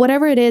 But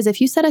whatever it is,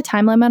 if you set a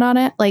time limit on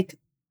it,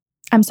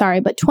 I'm sorry,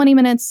 but 20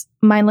 minutes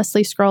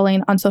mindlessly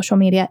scrolling on social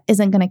media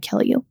isn't going to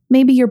kill you.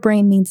 Maybe your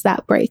brain needs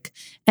that break.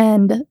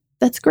 And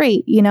that's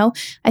great.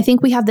 I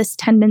think we have this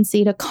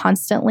tendency to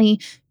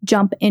constantly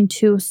jump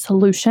into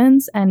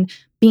solutions and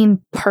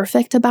being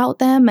perfect about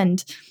them.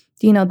 And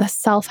the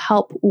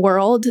self-help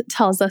world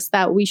tells us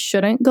that we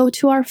shouldn't go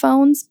to our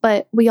phones,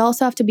 but we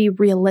also have to be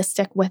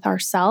realistic with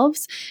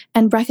ourselves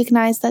and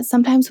recognize that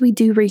sometimes we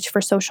do reach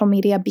for social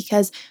media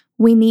because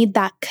we need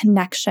that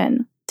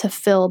connection to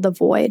fill the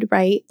void,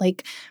 right?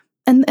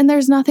 And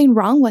there's nothing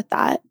wrong with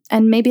that.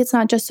 And maybe it's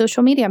not just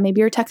social media. Maybe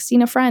you're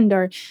texting a friend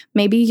or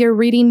maybe you're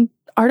reading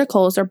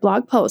articles or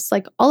blog posts.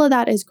 All of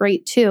that is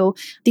great too.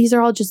 These are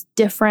all just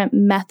different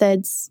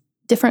methods,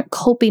 different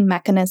coping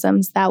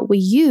mechanisms that we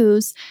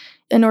use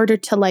in order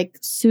to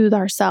soothe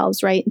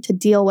ourselves, right? To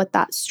deal with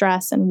that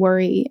stress and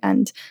worry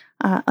and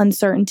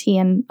uncertainty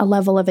and a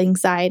level of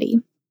anxiety.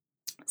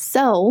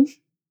 So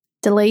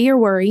delay your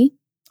worry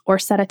or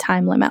set a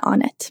time limit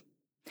on it.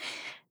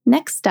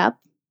 Next up,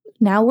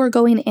 now we're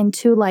going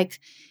into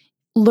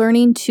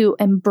learning to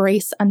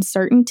embrace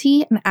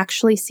uncertainty and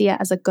actually see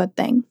it as a good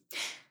thing.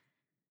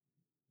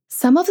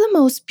 Some of the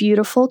most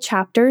beautiful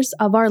chapters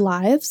of our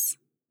lives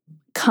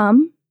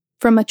come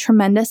from a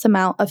tremendous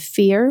amount of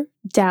fear,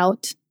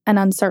 doubt, and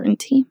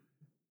uncertainty.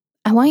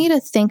 I want you to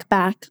think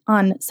back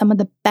on some of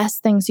the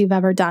best things you've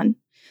ever done.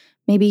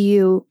 Maybe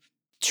you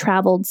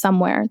traveled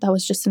somewhere that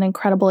was just an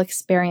incredible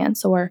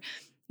experience, or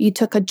you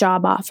took a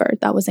job offer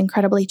that was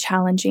incredibly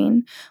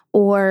challenging,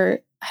 or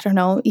I don't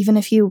know, even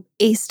if you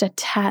aced a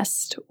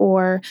test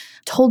or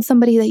told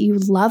somebody that you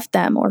loved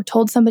them or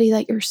told somebody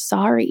that you're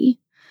sorry.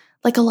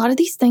 Like a lot of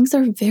these things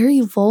are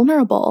very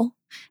vulnerable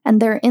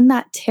and they're in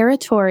that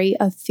territory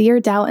of fear,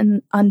 doubt,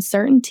 and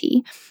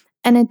uncertainty.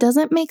 And it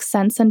doesn't make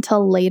sense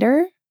until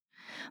later,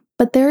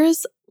 but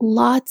there's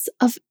lots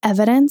of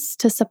evidence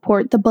to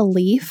support the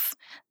belief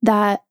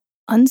that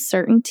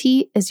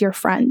uncertainty is your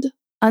friend.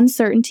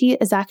 Uncertainty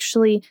is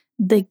actually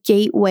the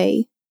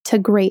gateway to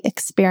great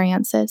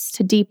experiences,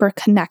 to deeper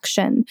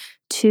connection,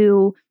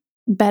 to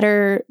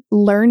better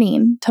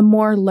learning, to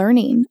more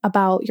learning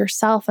about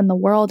yourself and the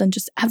world and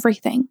just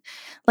everything.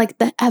 Like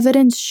the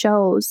evidence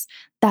shows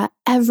that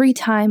every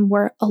time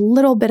we're a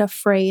little bit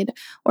afraid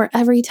or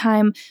every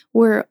time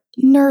we're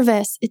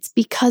nervous, it's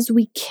because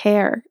we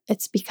care.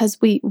 It's because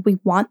we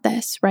want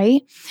this,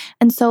 right?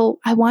 And so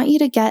I want you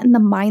to get in the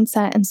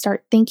mindset and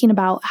start thinking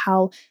about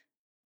how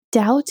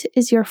doubt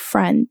is your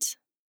friend.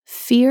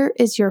 Fear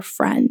is your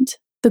friend.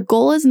 The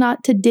goal is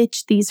not to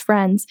ditch these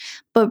friends,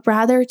 but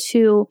rather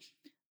to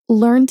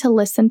learn to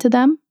listen to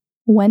them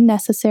when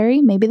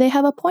necessary. Maybe they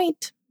have a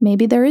point.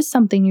 Maybe there is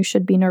something you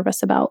should be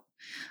nervous about.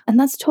 And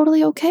that's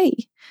totally okay.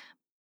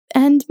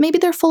 And maybe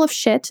they're full of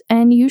shit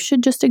and you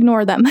should just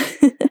ignore them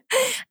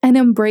and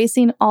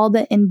embracing all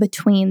the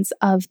in-betweens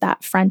of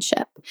that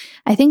friendship.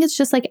 I think it's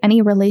just like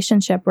any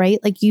relationship, right?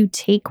 Like you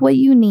take what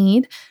you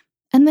need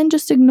and then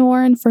just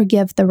ignore and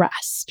forgive the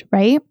rest,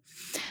 right?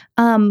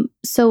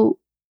 So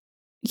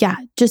yeah,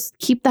 just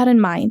keep that in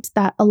mind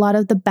that a lot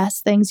of the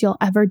best things you'll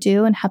ever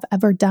do and have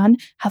ever done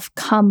have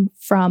come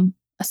from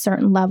a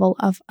certain level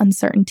of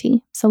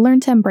uncertainty. So learn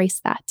to embrace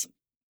that.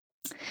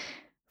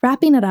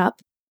 Wrapping it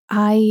up,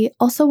 I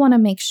also want to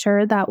make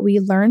sure that we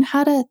learn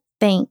how to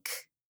thank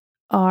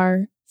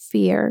our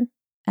fear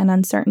and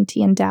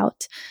uncertainty and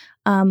doubt.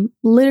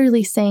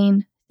 Literally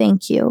saying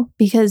thank you,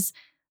 because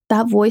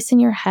that voice in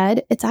your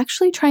head, it's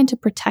actually trying to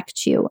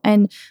protect you.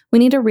 And we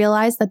need to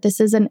realize that this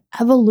is an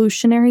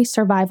evolutionary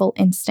survival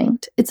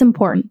instinct. It's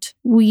important.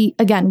 We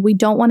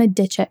don't want to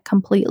ditch it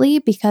completely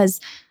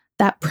because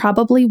that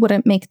probably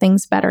wouldn't make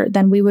things better.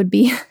 Then we would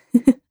be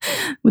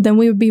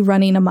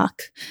running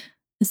amok.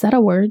 Is that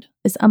a word?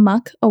 Is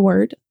amok a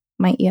word?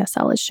 My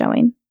ESL is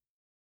showing.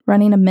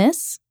 Running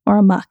amiss or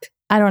amok?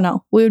 I don't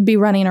know. We would be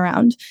running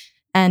around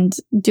and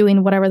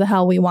doing whatever the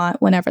hell we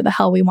want, whenever the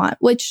hell we want,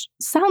 which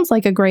sounds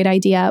like a great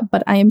idea,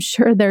 but I am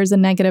sure there's a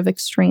negative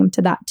extreme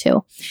to that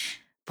too.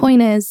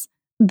 Point is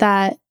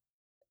that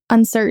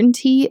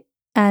uncertainty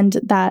and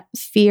that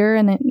fear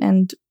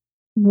and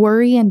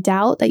worry and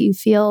doubt that you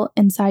feel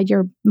inside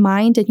your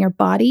mind and your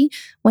body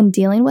when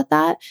dealing with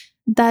that,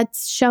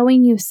 that's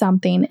showing you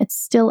something. It's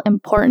still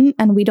important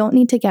and we don't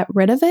need to get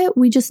rid of it.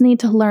 We just need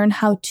to learn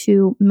how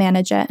to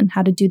manage it and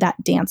how to do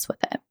that dance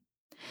with it.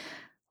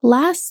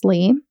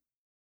 Lastly,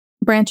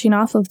 branching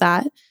off of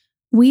that,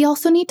 we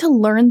also need to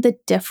learn the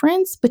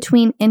difference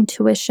between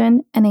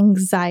intuition and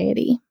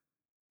anxiety.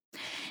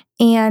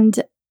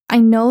 And I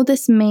know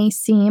this may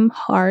seem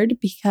hard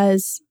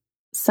because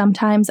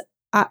sometimes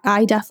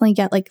I definitely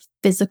get like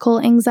physical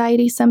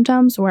anxiety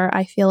symptoms where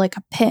I feel like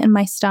a pit in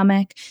my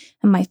stomach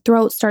and my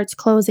throat starts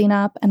closing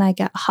up and I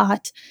get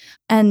hot.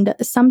 And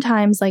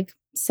sometimes, like,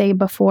 say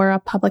before a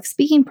public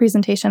speaking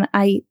presentation,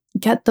 I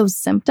get those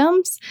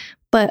symptoms.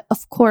 But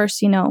of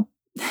course,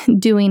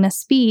 doing a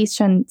speech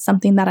and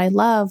something that I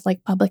love,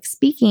 like public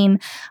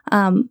speaking,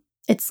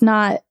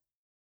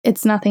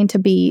 it's nothing to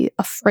be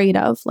afraid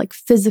of, like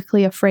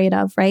physically afraid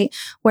of, right?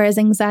 Whereas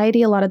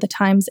anxiety, a lot of the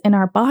times in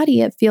our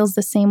body, it feels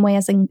the same way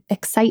as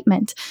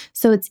excitement.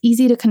 So it's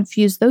easy to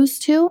confuse those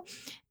two.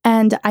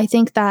 And I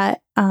think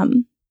that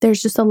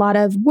there's just a lot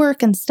of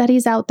work and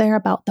studies out there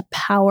about the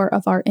power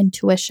of our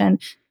intuition.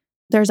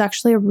 There's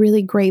actually a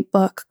really great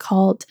book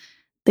called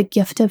The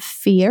Gift of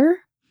Fear.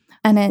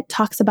 And it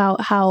talks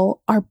about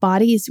how our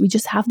bodies, we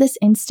just have this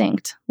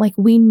instinct. Like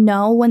we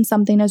know when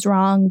something is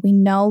wrong. We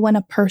know when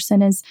a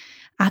person is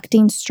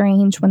acting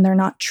strange, when they're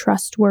not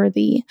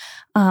trustworthy.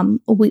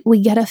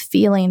 We get a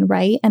feeling,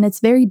 right? And it's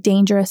very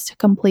dangerous to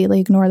completely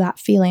ignore that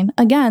feeling.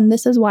 Again,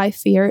 this is why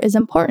fear is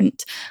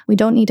important. We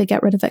don't need to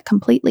get rid of it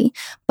completely,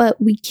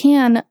 but we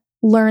can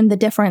learn the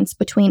difference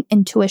between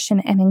intuition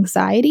and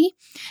anxiety.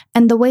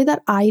 And the way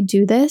that I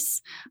do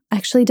this, I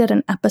actually did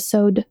an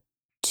episode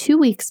 2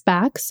 weeks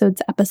back. So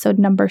it's episode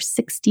number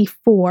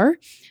 64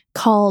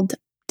 called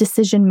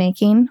Decision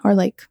Making, or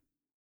like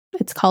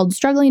it's called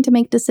Struggling to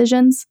Make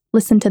Decisions.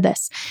 Listen to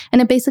this. And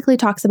it basically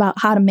talks about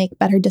how to make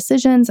better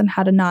decisions and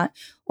how to not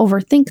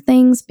overthink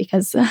things,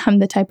 because I'm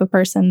the type of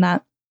person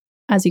that,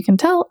 as you can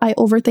tell, I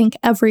overthink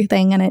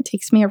everything and it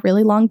takes me a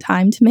really long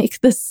time to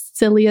make the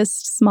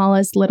silliest,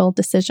 smallest little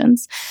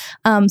decisions.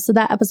 So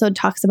that episode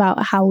talks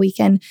about how we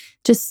can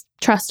just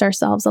trust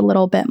ourselves a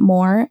little bit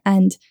more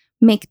and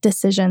make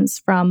decisions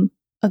from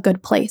a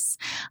good place.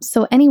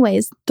 So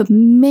anyways, the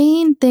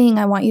main thing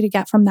I want you to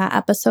get from that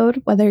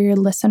episode, whether you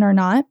listen or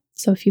not,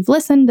 so if you've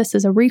listened, this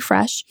is a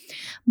refresh,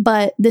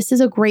 but this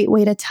is a great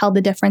way to tell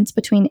the difference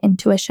between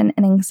intuition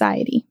and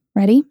anxiety.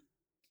 Ready?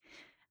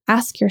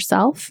 Ask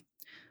yourself,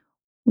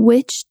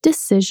 which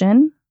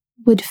decision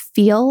would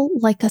feel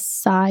like a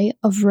sigh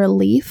of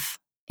relief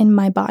in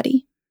my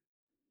body?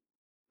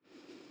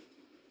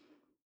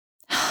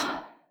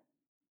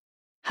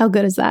 How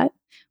good is that?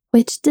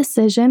 Which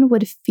decision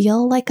would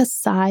feel like a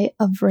sigh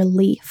of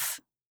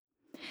relief?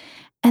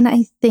 And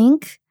I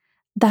think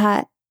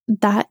that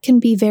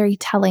can be very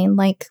telling.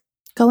 Like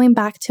going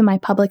back to my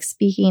public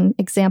speaking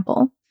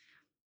example,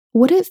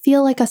 would it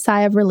feel like a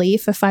sigh of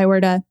relief if I were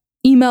to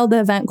email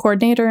the event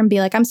coordinator and be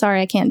like, I'm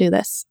sorry, I can't do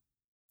this?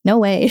 No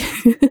way.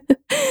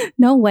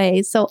 No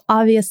way. So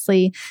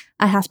obviously,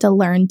 I have to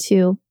learn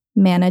to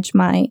manage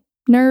my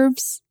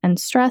nerves and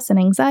stress and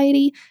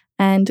anxiety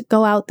and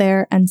go out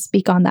there and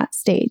speak on that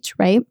stage,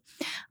 right?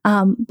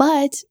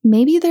 But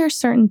maybe there are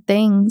certain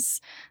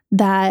things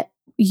that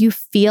you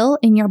feel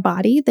in your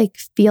body, they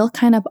feel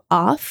kind of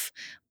off,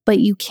 but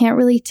you can't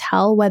really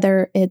tell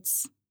whether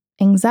it's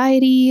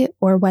anxiety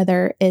or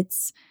whether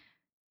it's,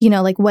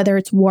 like whether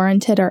it's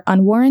warranted or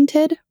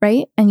unwarranted,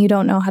 right? And you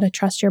don't know how to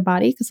trust your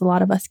body because a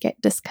lot of us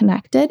get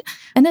disconnected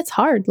and it's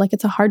hard. Like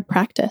it's a hard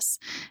practice.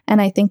 And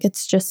I think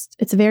it's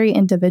very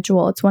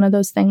individual. It's one of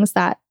those things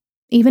that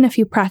even if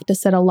you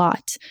practice it a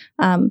lot,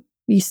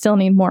 you still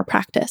need more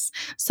practice.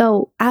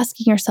 So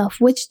asking yourself,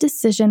 which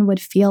decision would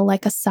feel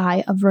like a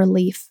sigh of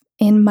relief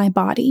in my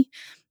body?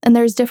 And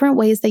there's different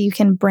ways that you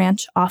can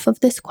branch off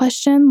of this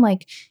question.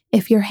 Like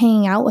if you're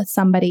hanging out with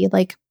somebody,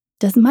 like,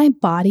 does my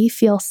body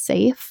feel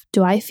safe?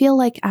 Do I feel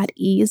like at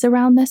ease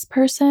around this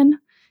person?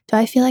 Do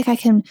I feel like I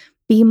can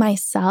be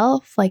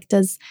myself? Like,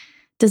 does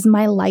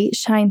my light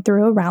shine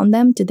through around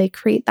them? Do they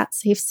create that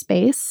safe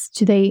space?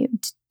 Do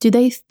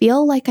they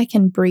feel like I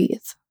can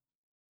breathe?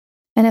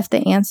 And if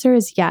the answer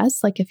is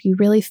yes, like if you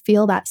really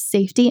feel that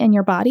safety in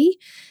your body,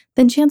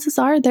 then chances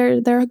are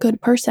they're a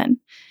good person.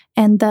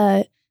 And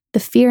the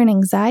fear and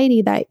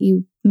anxiety that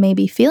you may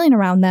be feeling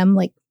around them,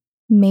 like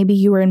maybe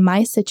you were in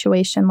my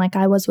situation, like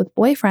I was with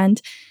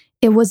boyfriend,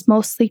 it was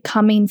mostly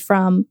coming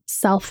from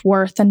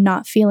self-worth and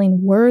not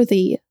feeling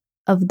worthy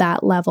of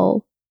that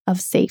level of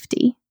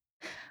safety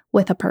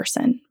with a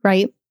person,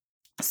 right?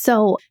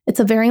 So it's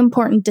a very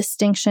important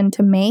distinction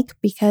to make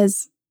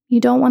because you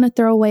don't want to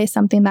throw away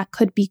something that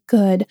could be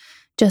good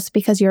just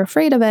because you're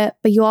afraid of it,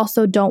 but you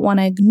also don't want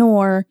to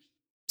ignore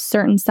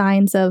certain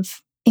signs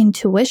of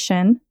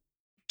intuition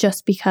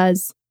just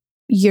because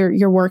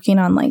you're working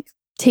on like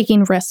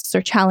taking risks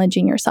or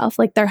challenging yourself.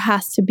 Like there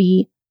has to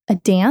be a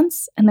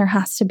dance and there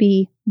has to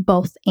be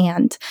both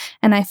and.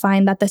 And I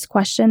find that this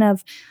question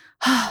of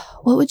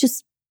what would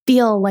just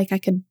feel like I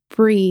could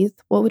breathe,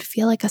 what would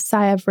feel like a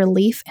sigh of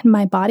relief in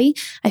my body,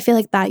 I feel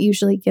like that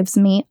usually gives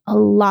me a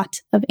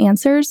lot of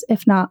answers,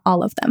 if not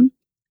all of them.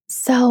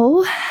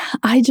 So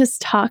I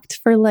just talked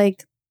for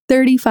like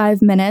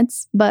 35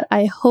 minutes, but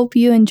I hope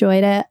you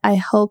enjoyed it. I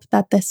hope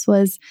that this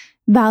was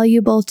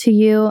valuable to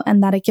you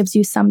and that it gives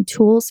you some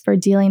tools for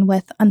dealing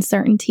with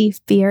uncertainty,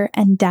 fear,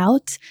 and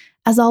doubt.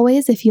 As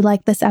always, if you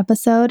like this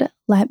episode,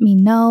 let me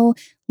know.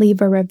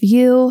 Leave a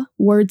review.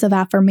 Words of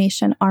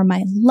affirmation are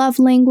my love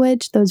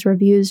language. Those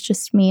reviews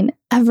just mean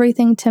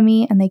everything to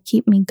me and they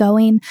keep me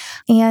going.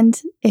 And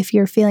if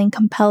you're feeling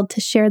compelled to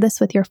share this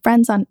with your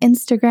friends on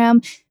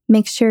Instagram,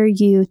 make sure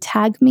you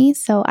tag me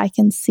so I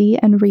can see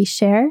and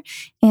reshare.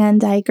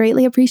 And I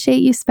greatly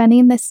appreciate you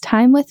spending this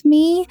time with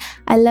me.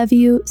 I love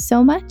you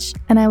so much,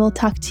 and I will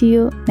talk to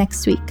you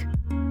next week.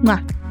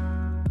 Mwah.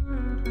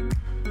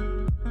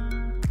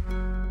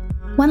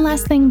 One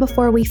last thing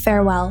before we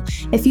farewell.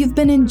 If you've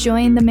been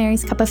enjoying the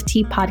Mary's Cup of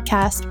Tea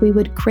podcast, we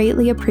would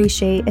greatly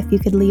appreciate if you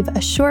could leave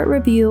a short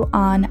review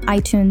on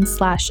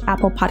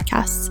iTunes/Apple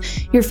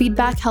Podcasts. Your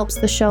feedback helps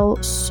the show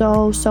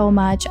so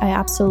much. I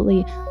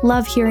absolutely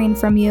love hearing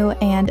from you.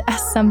 And as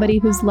somebody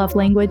whose love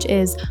language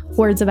is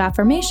words of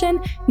affirmation,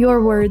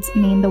 your words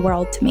mean the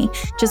world to me.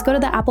 Just go to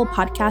the Apple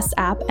Podcasts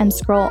app and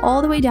scroll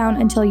all the way down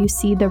until you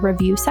see the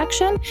review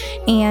section.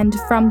 And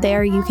from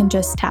there, you can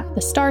just tap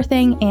the star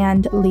thing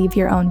and leave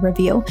your own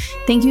review.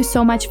 Thank you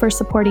so much for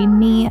supporting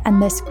me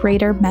and this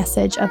greater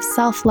message of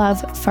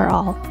self-love for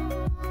all.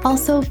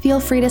 Also, feel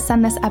free to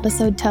send this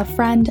episode to a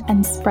friend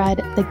and spread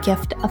the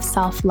gift of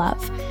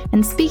self-love.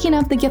 And speaking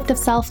of the gift of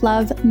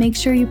self-love, make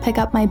sure you pick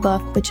up my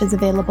book, which is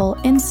available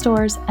in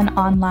stores and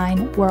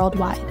online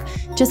worldwide.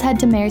 Just head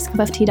to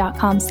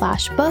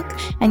maryscupoftea.com/book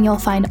and you'll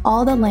find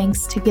all the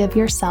links to give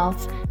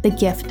yourself the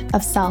gift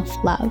of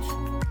self-love.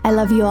 I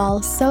love you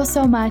all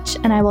so much,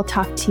 and I will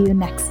talk to you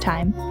next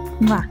time.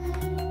 Mwah.